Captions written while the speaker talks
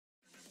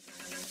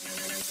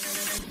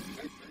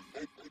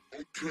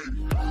Navy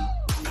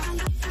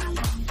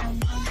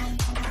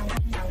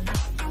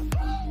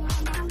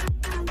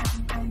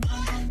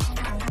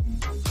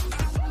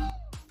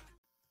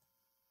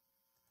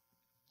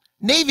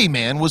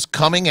man was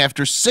coming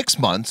after 6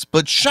 months,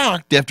 but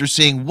shocked after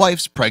seeing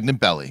wife's pregnant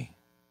belly.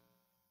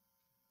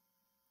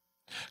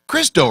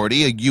 Chris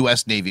Doherty, a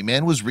U.S. Navy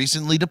man, was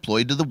recently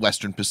deployed to the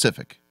Western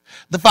Pacific.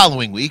 The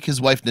following week, his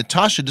wife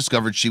Natasha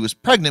discovered she was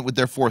pregnant with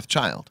their 4th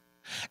child.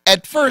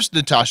 At first,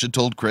 Natasha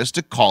told Chris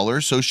to call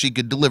her so she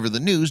could deliver the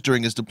news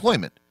during his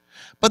deployment.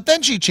 But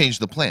then she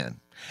changed the plan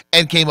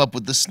and came up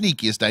with the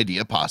sneakiest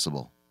idea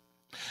possible.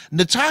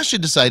 Natasha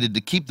decided to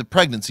keep the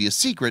pregnancy a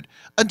secret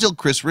until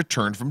Chris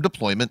returned from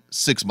deployment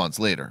 6 months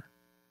later.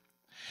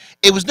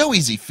 It was no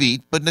easy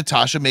feat, but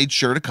Natasha made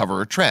sure to cover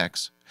her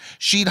tracks.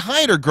 She'd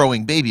hide her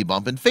growing baby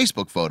bump in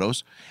Facebook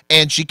photos,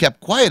 and she kept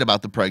quiet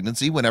about the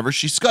pregnancy whenever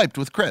she Skyped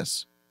with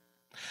Chris.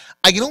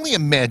 I can only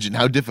imagine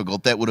how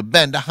difficult that would have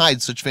been to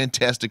hide such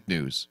fantastic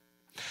news.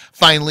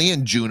 Finally,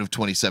 in June of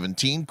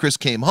 2017, Chris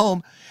came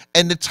home,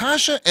 and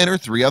Natasha and her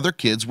 3 other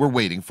kids were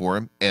waiting for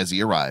him as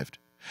he arrived.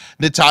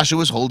 Natasha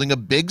was holding a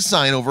big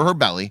sign over her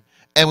belly,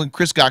 and when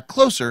Chris got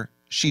closer,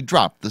 she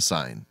dropped the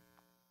sign.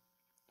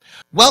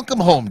 Welcome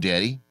home,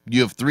 Daddy.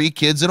 You have 3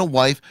 kids and a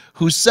wife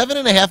who's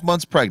 7.5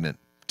 months pregnant.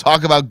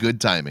 Talk about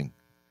good timing.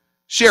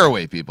 Share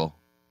away, people.